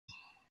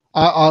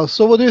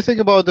So what do you think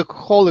about the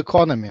whole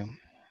economy,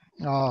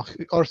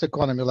 Earth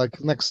economy, like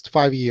next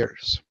 5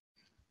 years?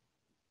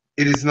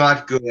 It is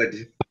not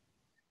good.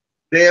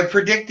 They have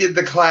predicted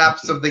the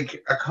collapse of the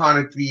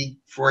economy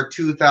for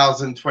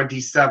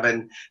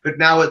 2027, but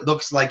now it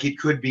looks like it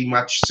could be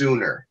much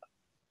sooner.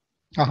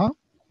 Uh-huh.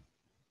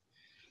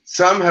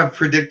 Some have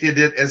predicted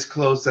it as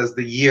close as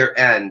the year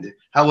end.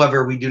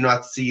 However, we do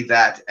not see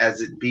that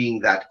as it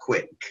being that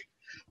quick.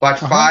 But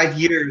 5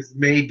 years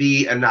may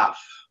be enough.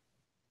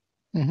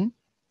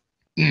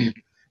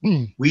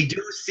 We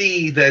do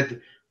see that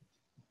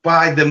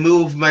by the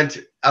movement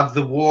of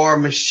the war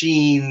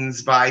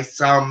machines by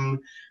some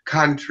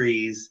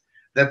countries,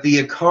 that the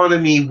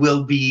economy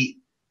will be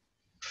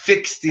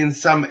fixed in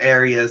some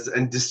areas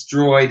and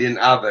destroyed in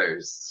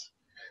others.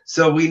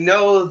 So we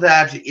know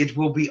that it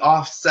will be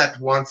offset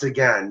once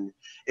again.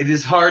 It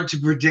is hard to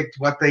predict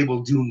what they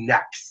will do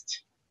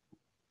next.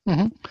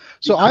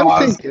 So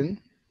I'm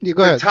thinking, you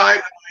go ahead. The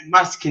timeline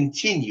must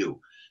continue.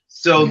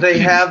 So they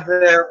have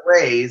their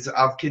ways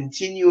of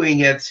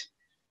continuing it,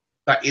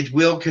 but it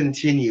will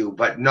continue,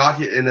 but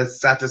not in a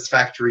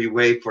satisfactory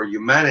way for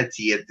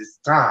humanity at this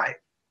time.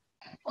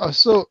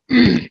 So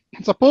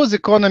suppose the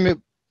economy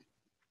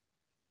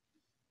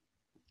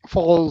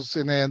falls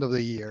in the end of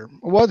the year.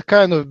 What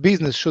kind of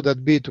business should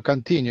that be to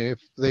continue if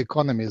the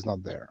economy is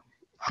not there?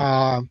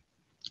 I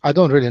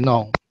don't really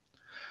know.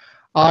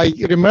 I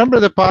remember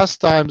the past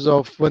times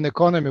of when the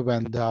economy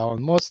went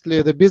down.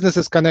 Mostly the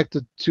businesses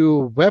connected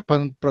to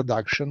weapon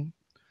production,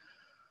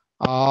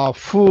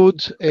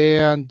 food,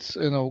 and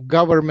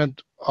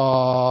government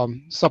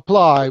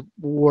supply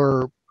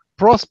were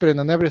prospering,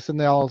 and everything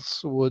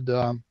else would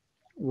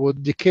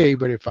decay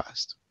very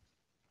fast.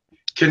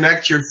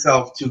 Connect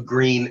yourself to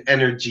green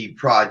energy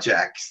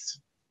projects.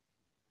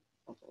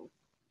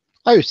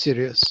 Are you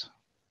serious?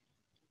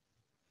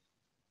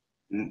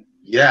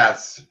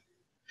 Yes.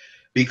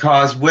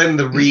 Because when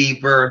the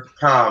rebirth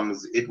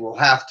comes, it will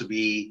have to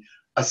be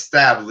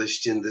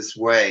established in this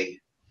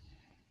way.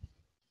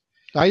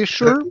 Are you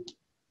sure?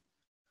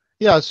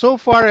 Yeah, so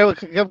far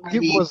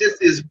this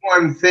is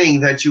one thing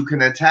that you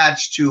can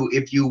attach to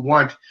if you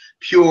want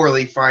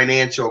purely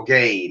financial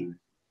gain.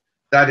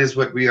 That is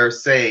what we are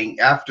saying.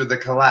 After the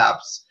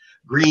collapse,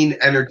 green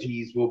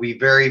energies will be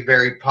very,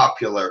 very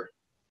popular.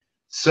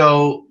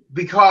 So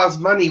because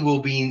money will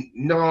be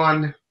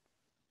non-important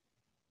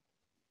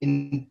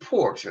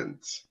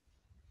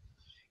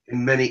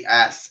in many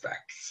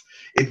aspects,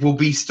 it will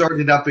be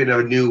started up in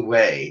a new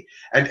way,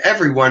 and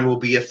everyone will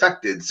be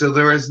affected. So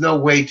there is no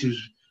way to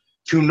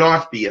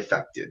not be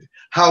affected.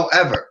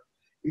 However,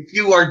 if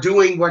you are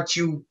doing what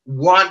you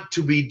want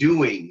to be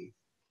doing,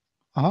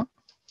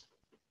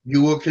 you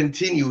will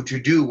continue to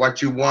do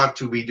what you want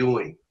to be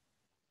doing.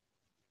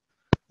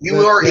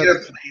 You are in a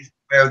place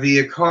where the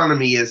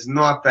economy is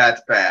not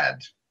that bad.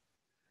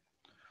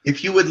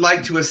 If you would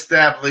like to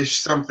establish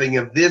something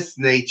of this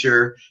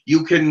nature,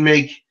 you can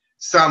make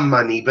some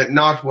money, but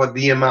not what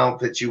the amount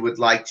that you would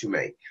like to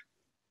make.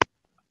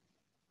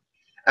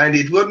 And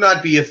it will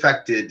not be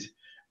affected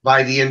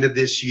by the end of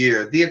this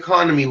year. The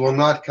economy will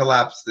not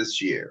collapse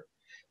this year.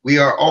 We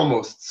are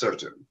almost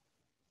certain.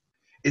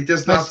 It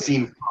does not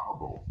seem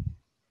probable.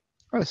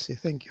 I see,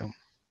 thank you.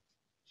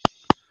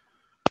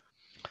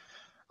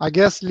 I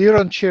guess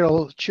Lyran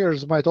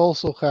chairs might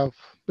also have,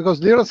 because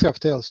Lyrans have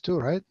tails too,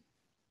 right?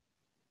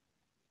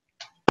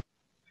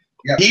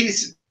 Yeah,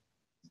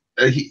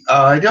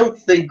 I don't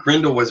think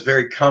Grindel was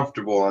very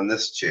comfortable on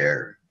this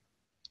chair.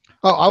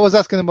 Oh, I was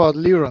asking about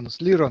Lyrans.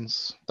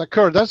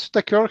 Takkur, does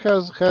Takkur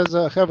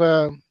have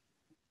a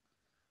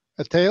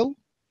tail?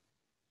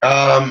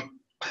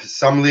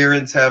 Some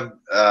Lyrans have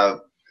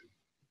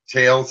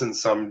tails and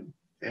some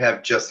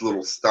have just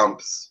little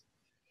stumps,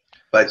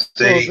 but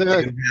they do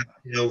have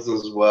tails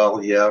as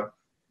well. Yeah,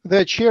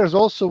 their chairs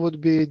also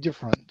would be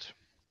different.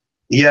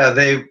 Yeah,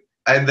 they're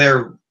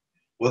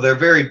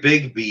very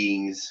big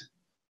beings,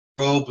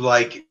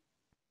 robe-like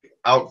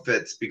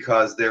outfits,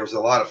 because there's a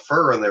lot of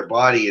fur on their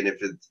body, and if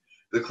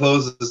the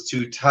clothes is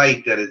too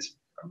tight, then it's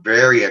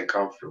very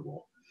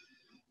uncomfortable.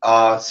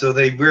 So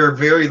they wear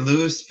very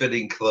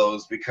loose-fitting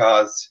clothes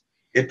because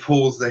it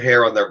pulls the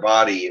hair on their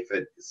body if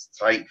it's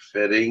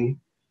tight-fitting.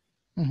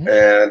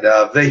 And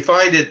they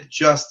find it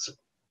just,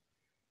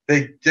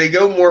 they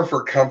go more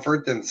for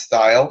comfort than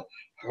style.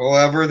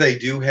 However, they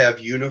do have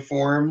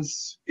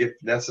uniforms if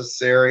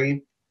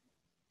necessary,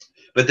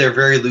 but they're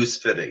very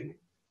loose-fitting.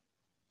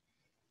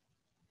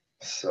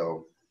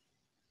 So.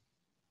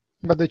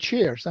 But the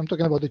chairs, I'm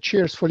talking about the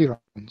chairs for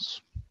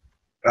Lyrans.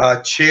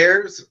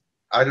 Chairs?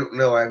 I don't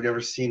know. I've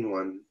never seen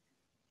one.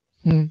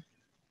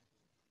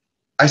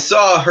 I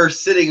saw her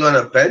sitting on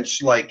a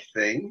bench-like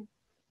thing.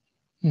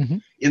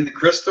 In the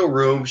crystal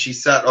room, she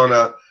sat on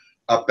a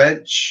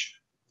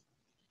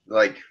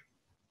bench-like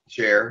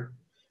chair.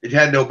 It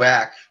had no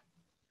back.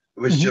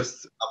 It was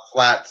just a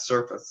flat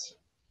surface.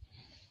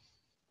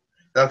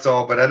 That's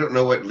all, but I don't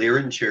know what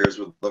Lyran chairs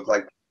would look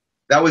like.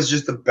 That was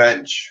just a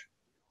bench.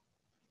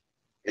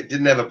 It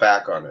didn't have a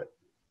back on it.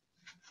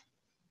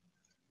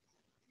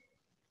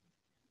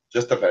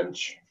 Just a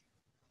bench.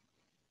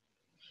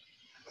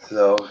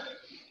 So,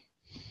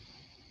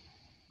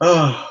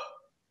 oh,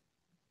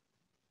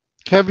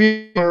 Have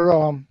you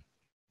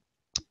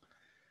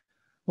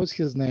what's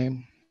his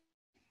name?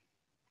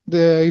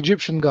 The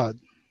Egyptian god.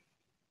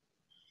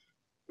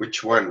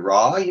 which one?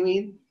 Ra, you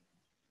mean?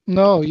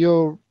 No,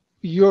 you're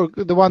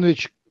the one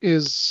which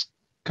is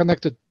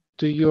connected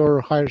to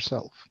your higher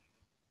self.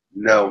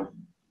 No,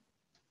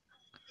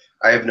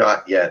 I have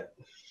not yet.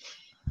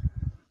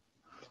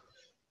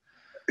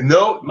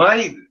 No,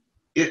 I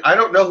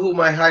don't know who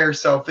my higher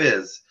self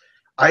is.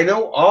 I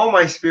know all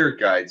my spirit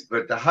guides,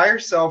 but the higher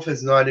self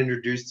has not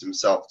introduced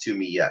himself to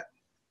me yet.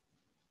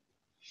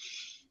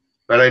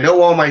 But I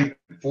know all my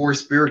 4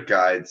 spirit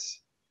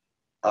guides.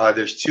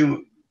 There's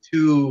two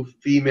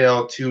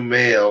female, 2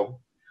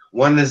 male.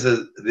 One of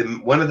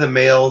the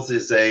males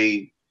is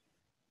a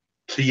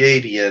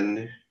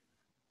Pleiadian,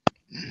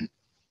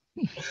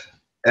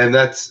 and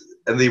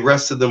the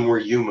rest of them were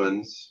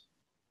humans.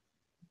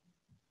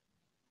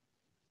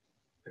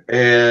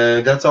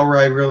 And that's all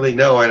I really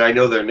know, and I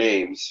know their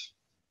names.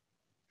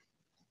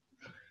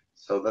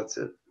 So that's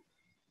it.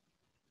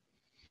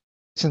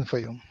 Listen for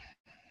you.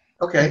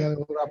 Okay. And then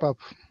we'll wrap up.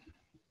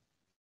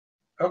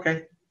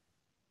 Okay.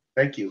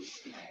 Thank you.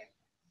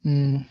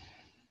 Mm.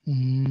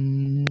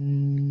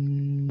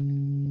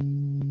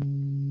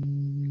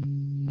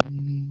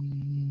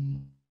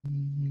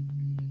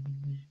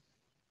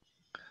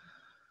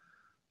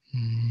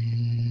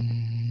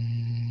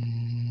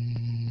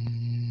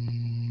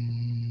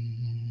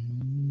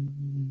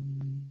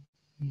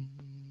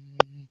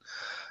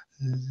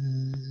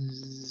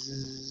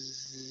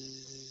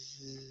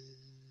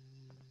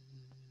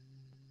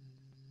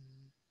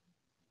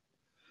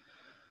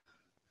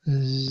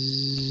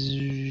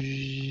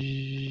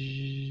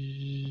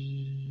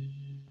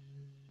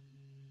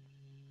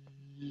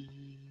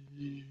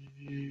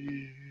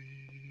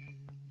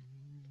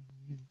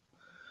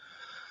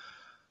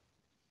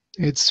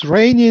 It's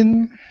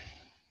raining,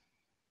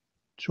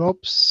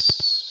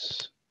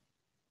 drops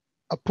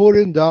are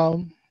pouring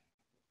down.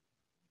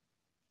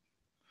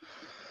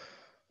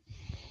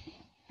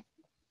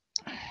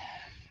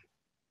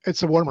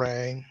 It's a warm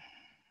rain.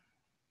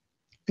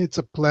 It's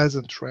a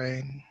pleasant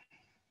rain.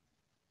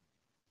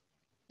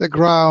 The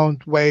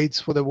ground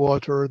waits for the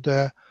water.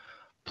 The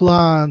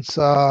plants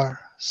are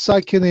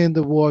sucking in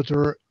the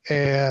water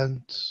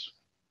and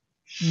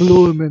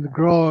blooming,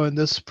 growing.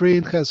 The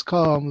spring has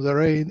come. The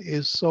rain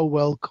is so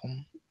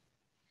welcome.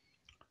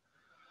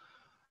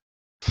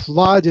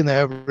 Flooding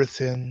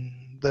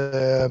everything.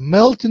 The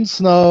melting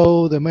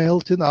snow, the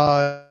melting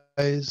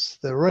ice,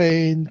 the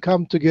rain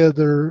come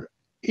together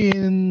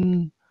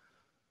in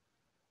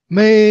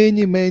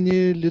many,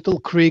 many little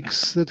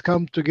creeks that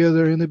come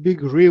together in a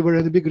big river,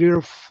 and the big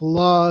river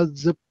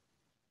floods the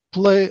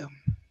plain.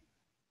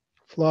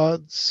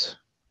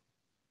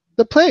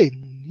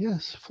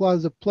 Yes,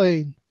 floods the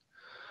plain.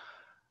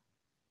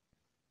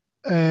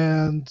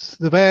 And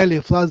the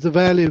valley, floods the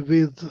valley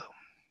with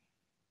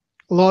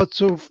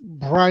lots of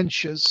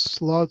branches,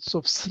 lots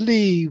of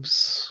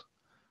sleeves,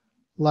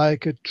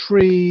 like a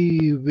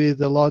tree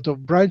with a lot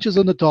of branches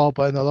on the top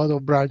and a lot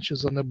of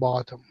branches on the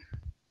bottom.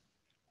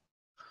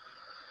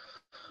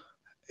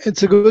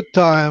 It's a good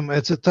time.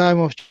 It's a time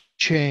of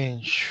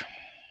change.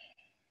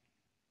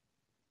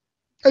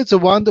 It's a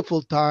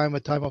wonderful time,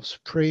 a time of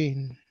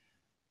spring.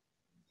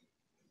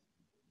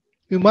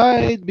 You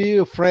might be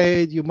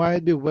afraid, you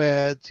might be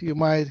wet, you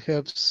might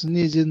have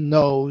sneezing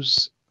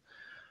nose,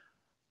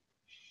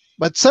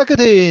 but suck it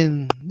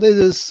in. This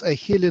is a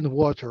healing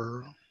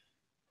water.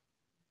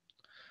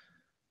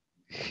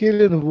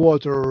 Healing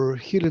water,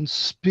 healing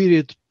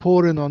spirit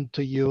pouring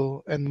onto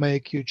you and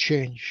make you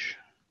change.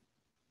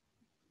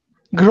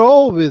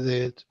 Grow with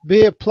it.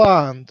 Be a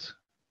plant.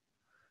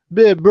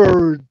 Be a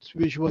bird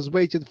which was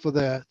waiting for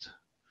that.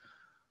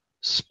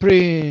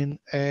 Spring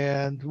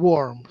and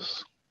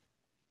warmth.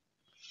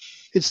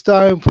 It's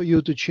time for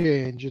you to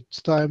change.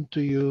 It's time for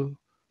you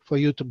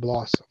to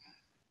blossom.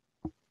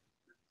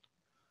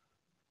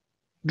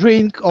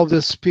 Drink of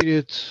the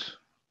spirit.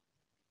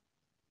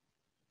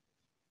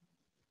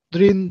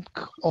 Drink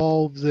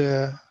of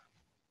the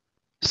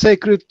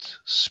sacred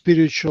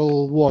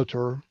spiritual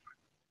water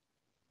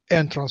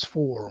and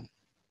transform.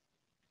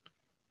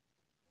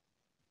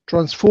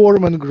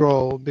 Transform and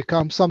grow.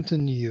 Become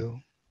something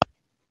new.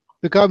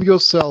 Become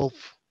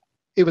yourself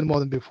even more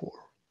than before.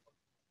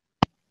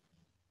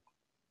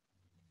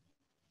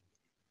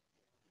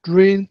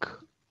 Drink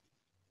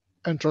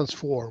and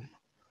transform.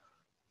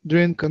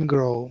 Drink and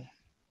grow.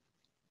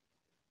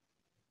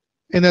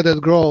 In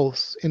that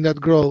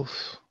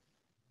growth,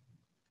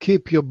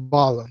 keep your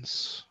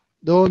balance.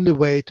 The only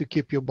way to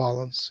keep your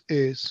balance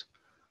is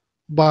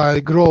by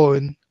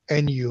growing a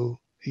new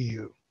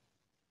you.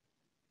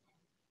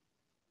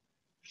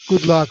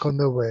 Good luck on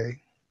the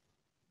way.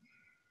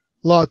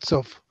 Lots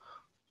of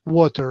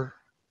water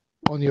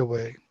on your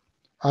way.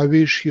 I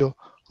wish you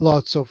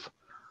lots of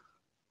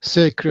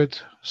sacred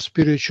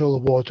spiritual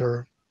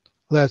water.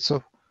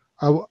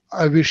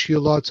 I wish you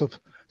lots of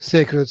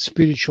sacred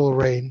spiritual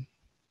rain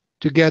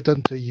to get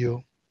onto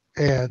you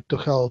and to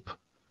help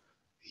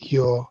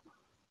your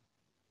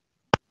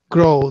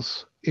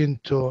growth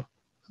into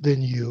the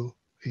new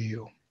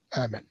you.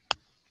 Amen.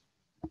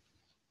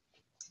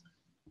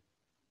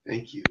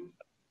 Thank you.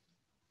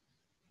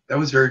 That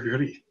was very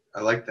pretty.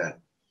 I like that.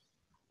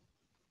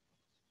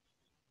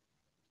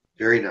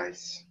 Very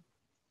nice.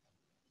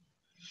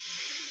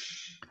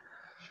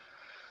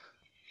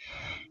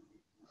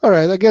 All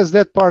right, I guess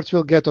that part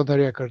will get on the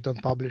record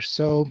and published,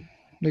 so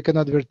we can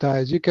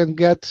advertise. You can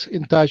get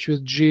in touch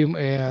with Jim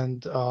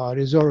and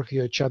reserve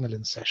your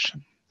channeling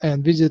session.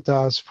 And visit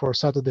us for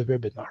Saturday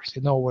webinars.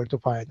 You know where to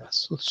find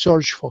us. So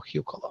search for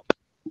Hucolo.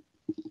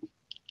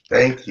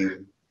 Thank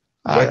you.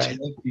 All Much right.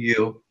 love to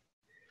you.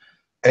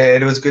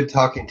 And it was good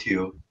talking to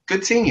you.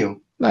 Good seeing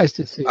you. Nice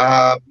to see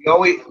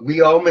you.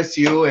 We all miss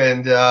you,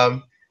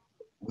 and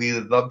we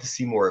would love to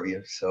see more of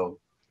you. So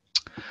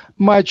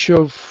Much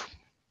of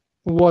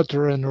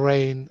water and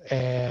rain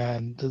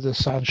and the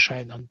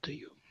sunshine unto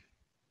you.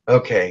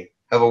 okay.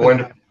 Have a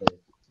wonderful day.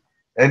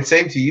 And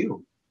same to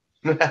you.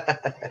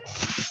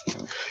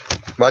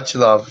 Much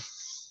love.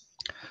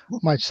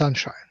 Much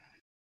sunshine.